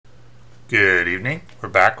Good evening. We're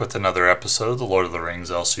back with another episode of the Lord of the Rings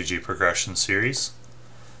LCG Progression Series.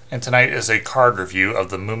 And tonight is a card review of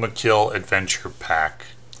the Mumakil Adventure Pack.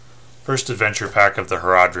 First adventure pack of the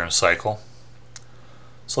Haradrim cycle.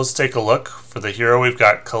 So let's take a look. For the hero we've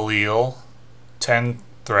got Khalil, 10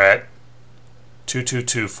 threat,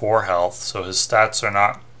 2/2/2, 4 health, so his stats are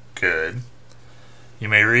not good. You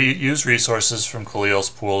may use resources from Khalil's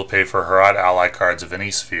pool to pay for Harad ally cards of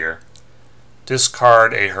any sphere.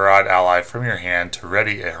 Discard a Harad ally from your hand to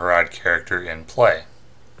ready a Harad character in play.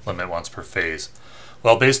 Limit once per phase.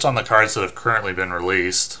 Well, based on the cards that have currently been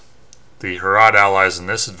released, the Harad allies in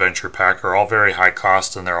this adventure pack are all very high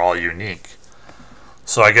cost and they're all unique.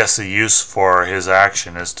 So I guess the use for his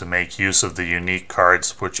action is to make use of the unique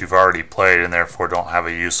cards which you've already played and therefore don't have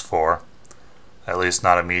a use for. At least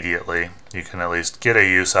not immediately. You can at least get a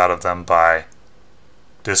use out of them by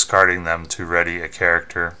discarding them to ready a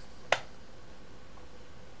character.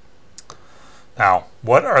 Now,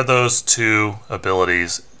 what are those two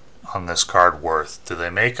abilities on this card worth? Do they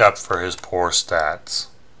make up for his poor stats?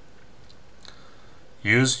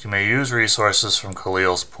 You may use resources from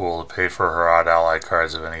Khalil's pool to pay for Harad ally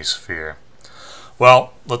cards of any sphere.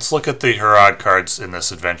 Well, let's look at the Harad cards in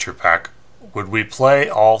this adventure pack. Would we play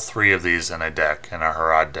all three of these in a deck, in a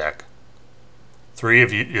Harad deck? 3 of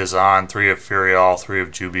Yazan, 3 of Furial, 3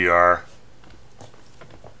 of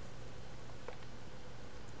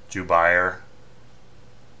Jubair.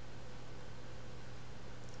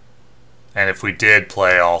 And if we did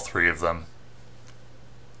play all 3 of them,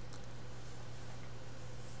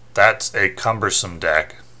 that's a cumbersome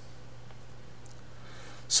deck.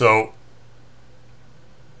 So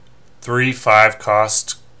 3 5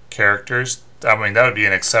 cost characters, I mean that would be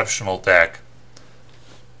an exceptional deck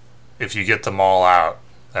if you get them all out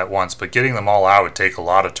at once, but getting them all out would take a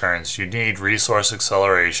lot of turns. You need resource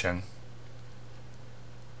acceleration.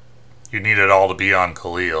 You need it all to be on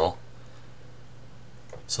Khalil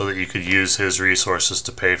so that you could use his resources to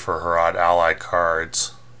pay for Harad ally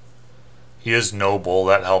cards. He is noble,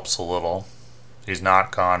 that helps a little. He's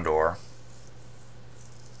not Gondor.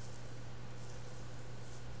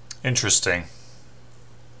 Interesting.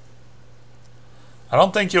 I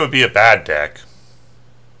don't think it would be a bad deck,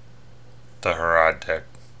 the Harad deck.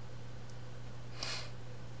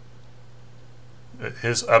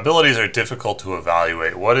 His abilities are difficult to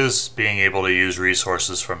evaluate. What is being able to use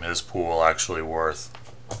resources from his pool actually worth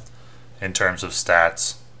in terms of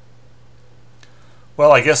stats?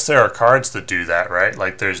 Well, I guess there are cards that do that, right?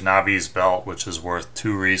 Like there's Navi's Belt, which is worth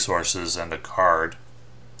 2 resources and a card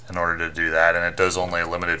in order to do that, and it does only a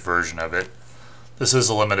limited version of it. This is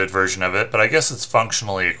a limited version of it, but I guess it's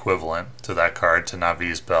functionally equivalent to that card, to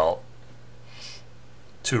Navi's Belt.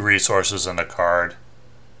 2 resources and a card.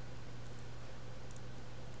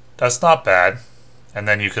 That's not bad. And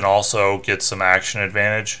then you can also get some action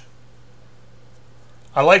advantage.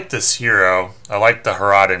 I like this hero. I like the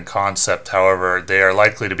Harad in concept, however, they are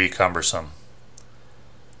likely to be cumbersome.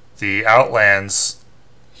 The Outlands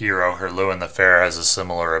hero, Herluin the Fair, has a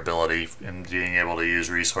similar ability in being able to use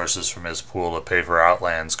resources from his pool to pay for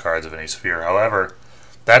Outlands cards of any sphere. However,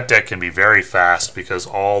 that deck can be very fast because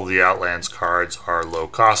all the Outlands cards are low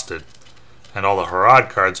costed. And all the Harad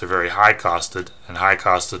cards are very high costed, and high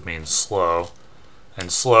costed means slow.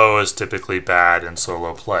 And slow is typically bad in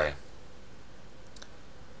solo play.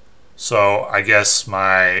 So I guess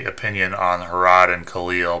my opinion on Harad and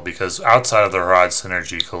Khalil, because outside of the Harad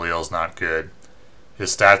synergy, Khalil's not good.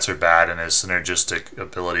 His stats are bad and his synergistic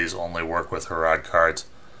abilities only work with Harad cards.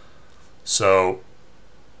 So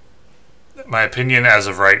my opinion as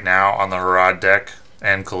of right now on the Harad deck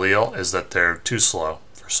and Khalil is that they're too slow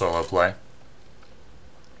for solo play.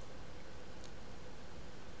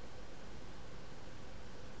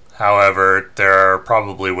 However, there are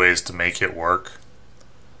probably ways to make it work.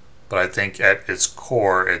 But I think at its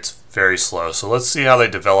core, it's very slow. So let's see how they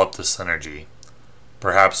develop the synergy.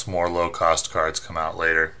 Perhaps more low-cost cards come out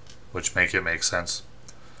later, which make it make sense.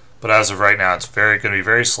 But as of right now, it's going to be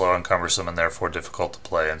very slow and cumbersome and therefore difficult to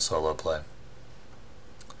play in solo play.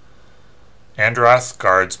 Andrath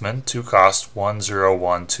Guardsman, 2 cost,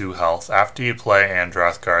 1/0/1, 2 health. After you play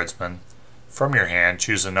Andrath Guardsman from your hand,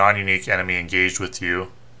 choose a non-unique enemy engaged with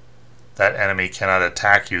you. That enemy cannot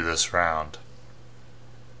attack you this round.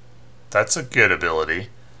 That's a good ability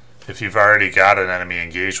if you've already got an enemy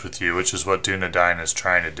engaged with you, which is what Dunedain is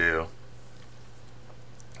trying to do.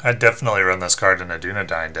 I'd definitely run this card in a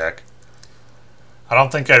Dunedain deck. I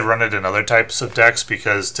don't think I'd run it in other types of decks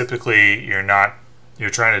because typically you're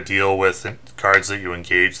trying to deal with cards that you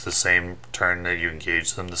engage the same turn that you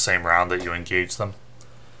engage them, the same round that you engage them.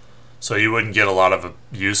 So you wouldn't get a lot of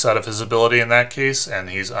use out of his ability in that case, and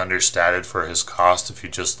he's understated for his cost if you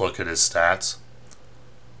just look at his stats.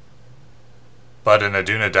 But in a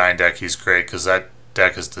Dunedain deck, he's great because that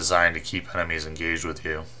deck is designed to keep enemies engaged with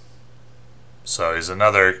you. So he's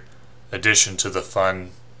another addition to the fun,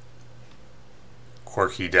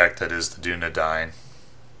 quirky deck that is the Dunedain.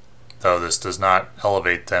 Though this does not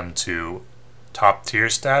elevate them to top tier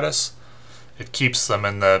status, it keeps them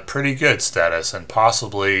in the pretty good status and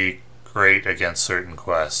possibly great against certain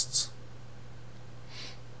quests.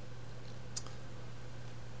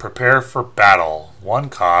 Prepare for battle. 1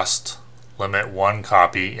 cost. Limit 1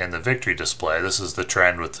 copy in the victory display. This is the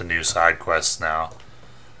trend with the new side quests now.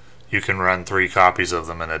 You can run 3 copies of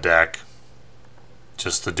them in a deck.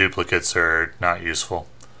 Just the duplicates are not useful.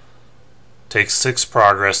 Takes 6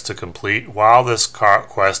 progress to complete. While this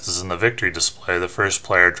quest is in the victory display, the first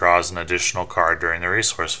player draws an additional card during the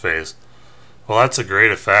resource phase. Well, that's a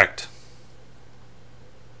great effect.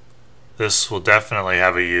 This will definitely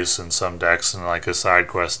have a use in some decks, in like a side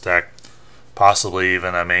quest deck, possibly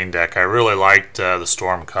even a main deck. I really liked the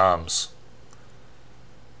Storm Comes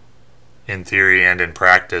in theory and in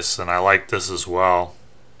practice, and I like this as well.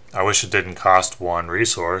 I wish it didn't cost 1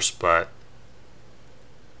 resource, but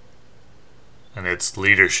and its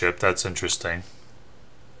leadership, that's interesting.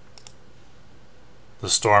 The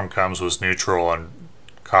Storm Comes was neutral and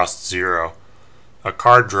cost 0. A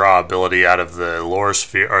card draw ability out of the lore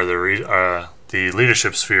sphere, or the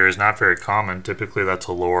leadership sphere, is not very common. Typically that's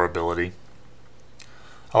a lore ability.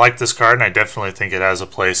 I like this card, and I definitely think it has a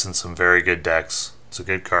place in some very good decks. It's a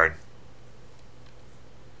good card.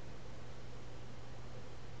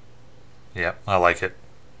 Yep, I like it.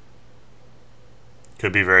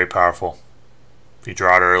 Could be very powerful. If you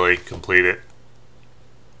draw it early, complete it.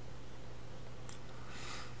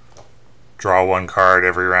 Draw 1 card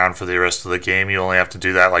every round for the rest of the game. You only have to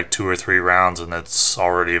do that like 2 or 3 rounds, and that's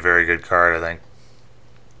already a very good card, I think.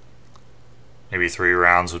 Maybe 3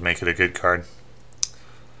 rounds would make it a good card.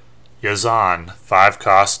 Yazan, 5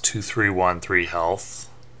 cost, 2/3, 1/3 health.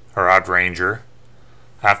 Harad Ranger.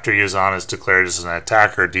 After Yazan is declared as an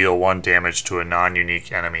attacker, deal 1 damage to a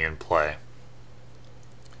non-unique enemy in play.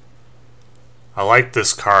 I like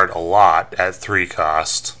this card a lot at 3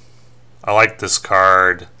 cost. I like this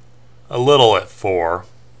card a little at 4.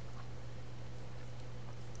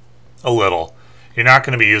 A little. You're not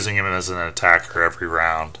going to be using him as an attacker every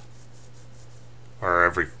round.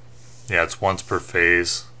 Or it's once per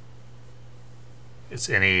phase. It's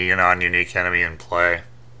any non-unique enemy in play.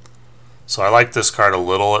 So I like this card a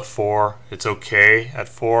little at 4. It's okay at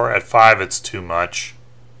 4. At 5 it's too much.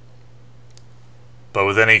 But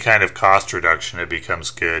with any kind of cost reduction it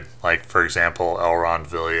becomes good. Like for example Elrond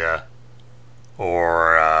Villia,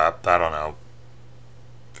 or I don't know,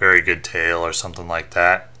 Very Good Tale or something like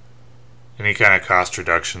that. Any kind of cost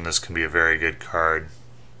reduction, this can be a very good card.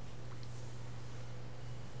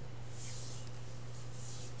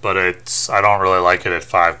 But I don't really like it at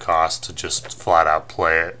 5 cost to just flat out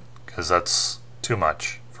play it, because that's too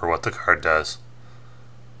much for what the card does.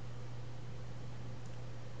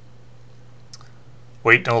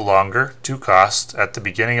 Wait no longer, 2 cost. At the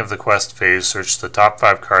beginning of the quest phase, search the top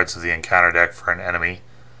 5 cards of the encounter deck for an enemy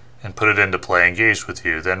and put it into play engaged with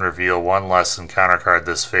you. Then reveal 1 less encounter card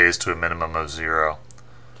this phase to a minimum of 0.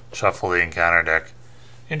 Shuffle the encounter deck.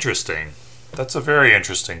 Interesting. That's a very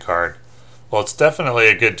interesting card. Well, it's definitely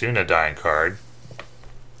a good Dunedain card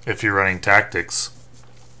if you're running tactics.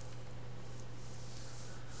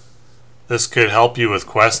 This could help you with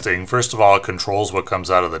questing. First of all, it controls what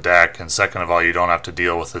comes out of the deck, and second of all, you don't have to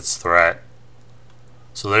deal with its threat.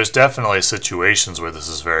 So there's definitely situations where this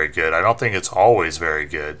is very good. I don't think it's always very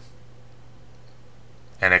good.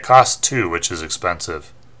 And it costs 2, which is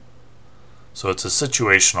expensive. So it's a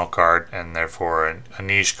situational card, and therefore a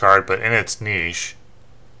niche card, but in its niche,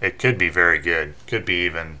 it could be very good. Could be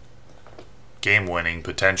even game-winning,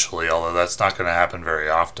 potentially, although that's not going to happen very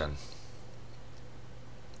often.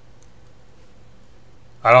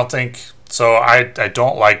 I don't think... So I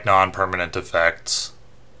don't like non-permanent effects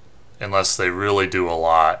unless they really do a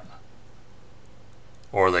lot,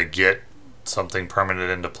 or they get something permanent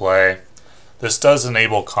into play. This does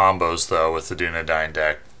enable combos, though, with the Dunedain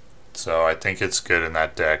deck. So I think it's good in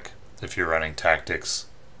that deck if you're running tactics.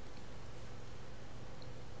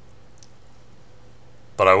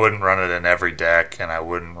 But I wouldn't run it in every deck, and I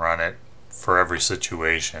wouldn't run it for every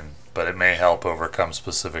situation. But it may help overcome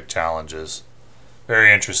specific challenges.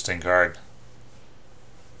 Very interesting card.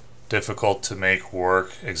 Difficult to make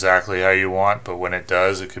work exactly how you want, but when it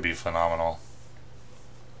does, it could be phenomenal.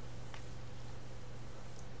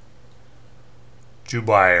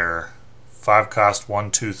 Jubair, 5 cost 1,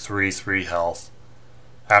 2, 3, 3 health.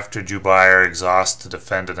 After Jubair exhausts to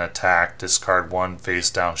defend an attack, discard 1 face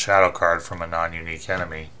down shadow card from a non-unique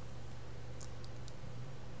enemy.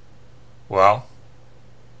 Well,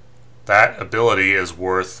 that ability is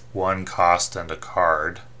worth 1 cost and a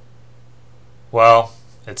card. Well,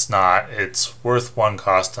 it's not. It's worth 1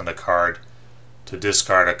 cost and a card to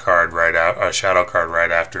discard a card a shadow card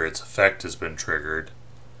right after its effect has been triggered.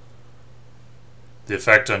 The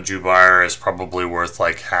effect on Jubair is probably worth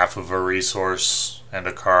like half of a resource and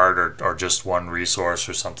a card, or just 1 resource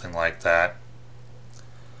or something like that.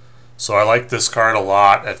 So I like this card a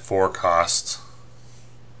lot at 4 cost.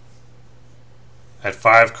 At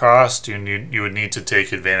 5 cost, you would need to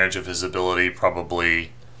take advantage of his ability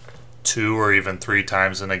probably 2 or even 3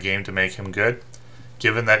 times in a game to make him good.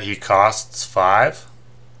 Given that he costs 5,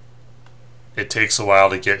 it takes a while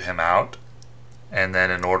to get him out, and then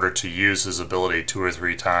in order to use his ability 2 or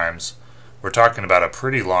 3 times, we're talking about a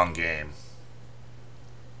pretty long game.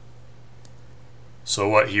 So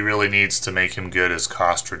what he really needs to make him good is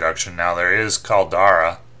cost reduction. Now there is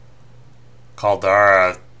Caldara.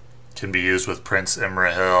 Caldara can be used with Prince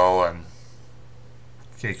Imrahil, and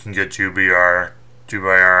you can get Jubair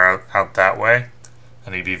out that way,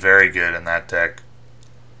 and he'd be very good in that deck.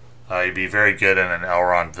 He'd be very good in an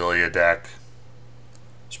Elrond Villia deck.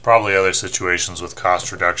 There's probably other situations with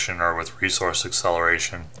cost reduction or with resource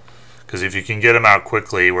acceleration, because if you can get him out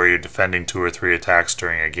quickly where you're defending 2 or 3 attacks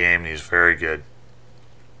during a game, he's very good.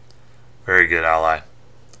 Very good ally.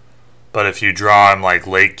 But if you draw him like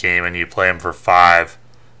late game and you play him for 5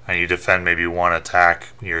 and you defend maybe 1 attack,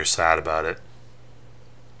 you're sad about it.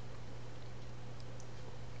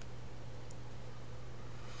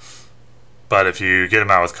 But if you get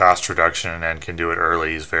him out with cost reduction and can do it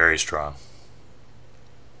early, he's very strong.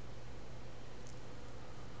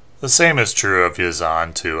 The same is true of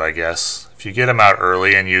Yazan too, I guess. If you get him out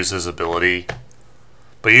early and use his ability,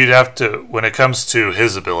 but you'd have to, when it comes to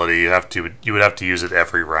his ability, you would have to use it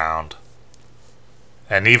every round.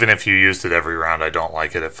 And even if you used it every round, I don't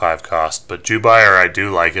like it at 5 cost. But Jubair I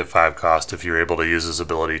do like at 5 cost if you're able to use his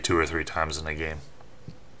ability 2 or 3 times in a game.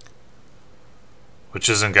 Which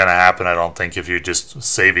isn't going to happen, I don't think, if you're just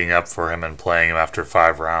saving up for him and playing him after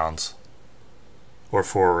 5 rounds. Or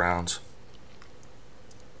 4 rounds.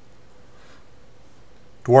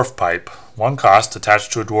 Dwarf Pipe. 1 cost,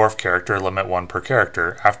 attached to a dwarf character, limit 1 per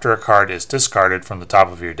character. After a card is discarded from the top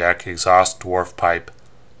of your deck, exhaust Dwarf Pipe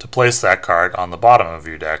to place that card on the bottom of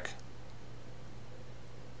your deck.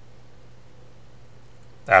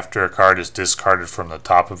 After a card is discarded from the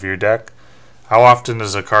top of your deck? How often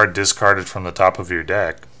is a card discarded from the top of your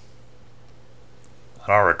deck? I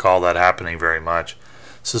don't recall that happening very much.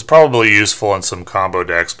 This is probably useful in some combo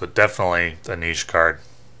decks, but definitely a niche card.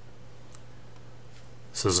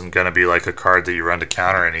 This isn't going to be like a card that you run to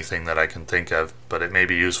counter anything that I can think of, but it may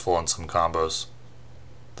be useful in some combos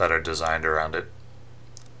that are designed around it.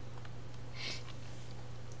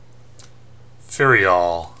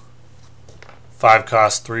 Firial. 5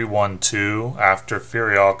 cost 3/1/2. After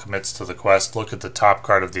Firial commits to the quest, look at the top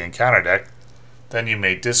card of the encounter deck. Then you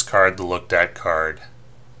may discard the looked at card.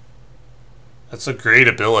 That's a great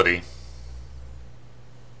ability.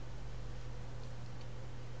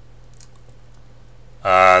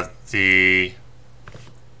 The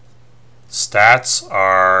stats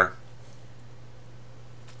are...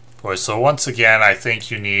 Boy, so once again, I think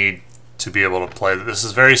you need to be able to play... This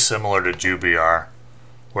is very similar to Jubair,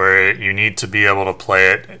 where you need to be able to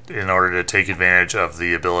play it in order to take advantage of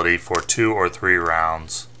the ability for 2 or 3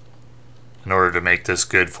 rounds in order to make this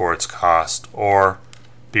good for its cost, or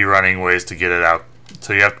be running ways to get it out.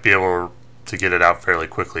 So you have to be able to get it out fairly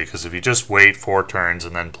quickly, because if you just wait 4 turns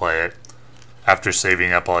and then play it after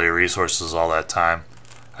saving up all your resources all that time,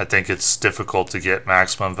 I think it's difficult to get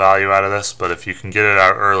maximum value out of this. But if you can get it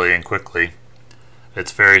out early and quickly,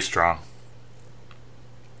 it's very strong.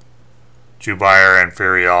 Jubair and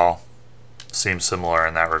Firial seem similar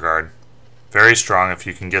in that regard. Very strong if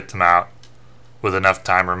you can get them out with enough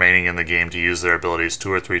time remaining in the game to use their abilities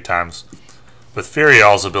 2 or 3 times. With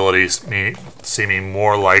Firial's abilities seeming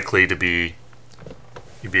more likely to be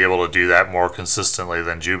able to do that more consistently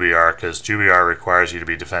than Jubair, because Jubair requires you to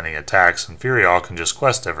be defending attacks, and Firial can just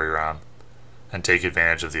quest every round and take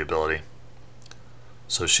advantage of the ability.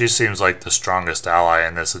 So she seems like the strongest ally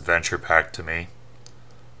in this adventure pack to me.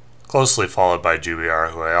 Closely followed by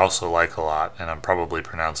Jubair, who I also like a lot, and I'm probably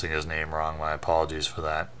pronouncing his name wrong. My apologies for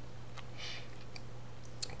that.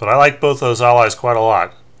 But I like both those allies quite a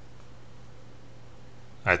lot.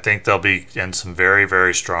 I think they'll be in some very,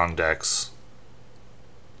 very strong decks.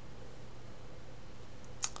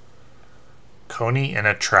 Coney in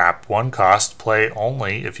a Trap. 1 cost, play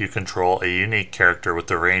only if you control a unique character with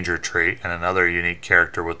the Ranger trait and another unique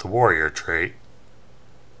character with the Warrior trait.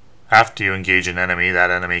 After you engage an enemy, that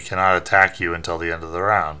enemy cannot attack you until the end of the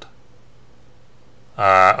round.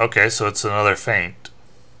 Okay, so it's another feint.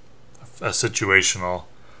 A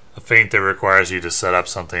feint that requires you to set up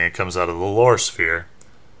something that comes out of the lore sphere.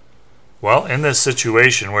 Well, in this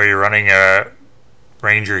situation where you're running a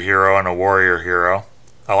Ranger hero and a Warrior hero,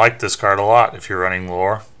 I like this card a lot if you're running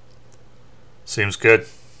lore. Seems good.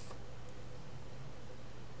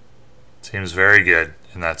 Seems very good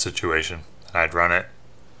in that situation. I'd run it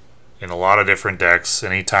in a lot of different decks.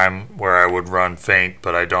 Anytime where I would run feint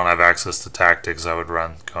but I don't have access to tactics, I would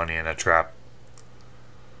run Coney in a Trap.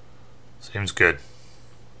 Seems good.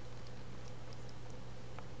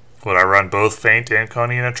 Would I run both feint and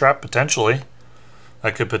Coney in a Trap? Potentially.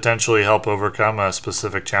 That could potentially help overcome a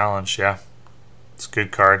specific challenge, yeah. It's a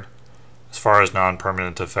good card as far as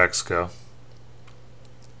non-permanent effects go.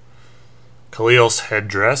 Khalil's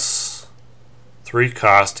Headdress. 3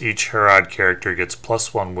 cost, each Herod character gets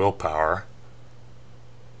 +1 willpower.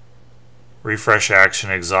 Refresh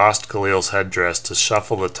action, exhaust Khalil's Headdress to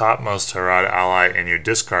shuffle the topmost Herod ally in your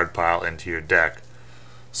discard pile into your deck.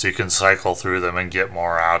 So you can cycle through them and get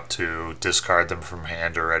more out to discard them from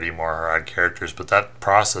hand or ready more Herod characters, but that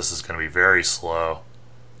process is going to be very slow.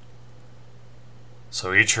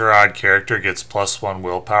 So each Herod character gets +1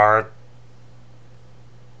 willpower.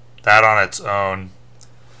 That on its own,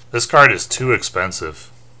 this card is too expensive.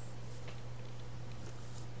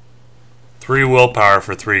 3 willpower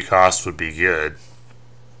for 3 costs would be good,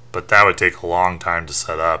 but that would take a long time to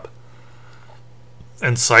set up.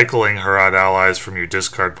 And cycling Herod allies from your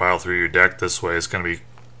discard pile through your deck this way is going to be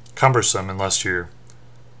cumbersome unless you're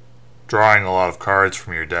drawing a lot of cards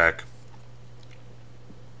from your deck.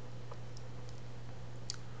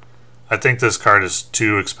 I think this card is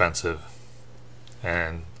too expensive,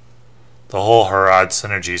 and the whole Herod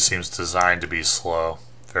synergy seems designed to be slow,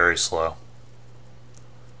 very slow.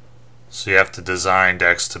 So you have to design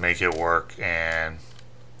decks to make it work, and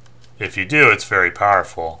if you do, it's very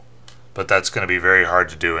powerful. But that's going to be very hard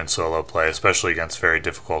to do in solo play, especially against very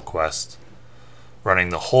difficult quests. Running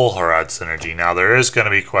the whole Herod synergy. Now there is going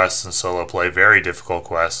to be quests in solo play, very difficult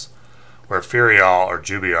quests, where Firial or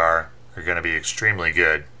Jubiar are going to be extremely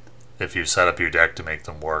good if you set up your deck to make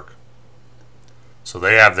them work. So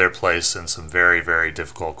they have their place in some very, very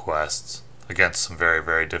difficult quests, against some very,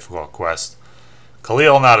 very difficult quests.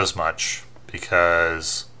 Khalil not as much,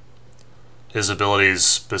 because his abilities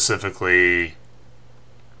specifically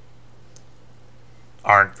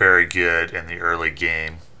aren't very good in the early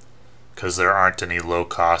game because there aren't any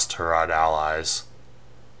low-cost Herod allies,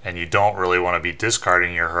 and you don't really want to be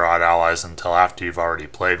discarding your Herod allies until after you've already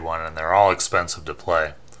played one, and they're all expensive to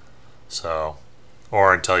play. So,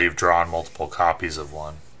 or until you've drawn multiple copies of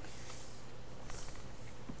one.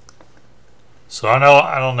 So I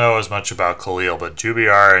don't know as much about Khalil, but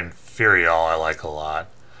Jubiar and Firial I like a lot.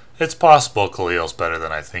 It's possible Khalil's better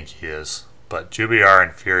than I think he is, but Jubiar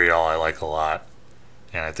and Firial I like a lot.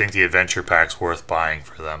 And I think the adventure pack's worth buying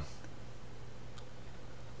for them.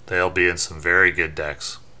 They'll be in some very good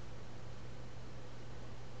decks.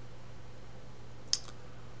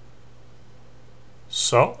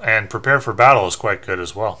 So, and Prepare for Battle is quite good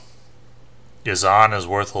as well. Yazan is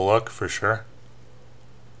worth a look for sure.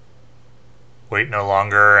 Wait No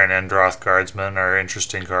Longer and Endroth Guardsman are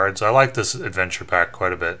interesting cards. I like this adventure pack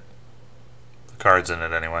quite a bit. The cards in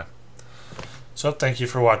it anyway. So, thank you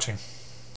for watching.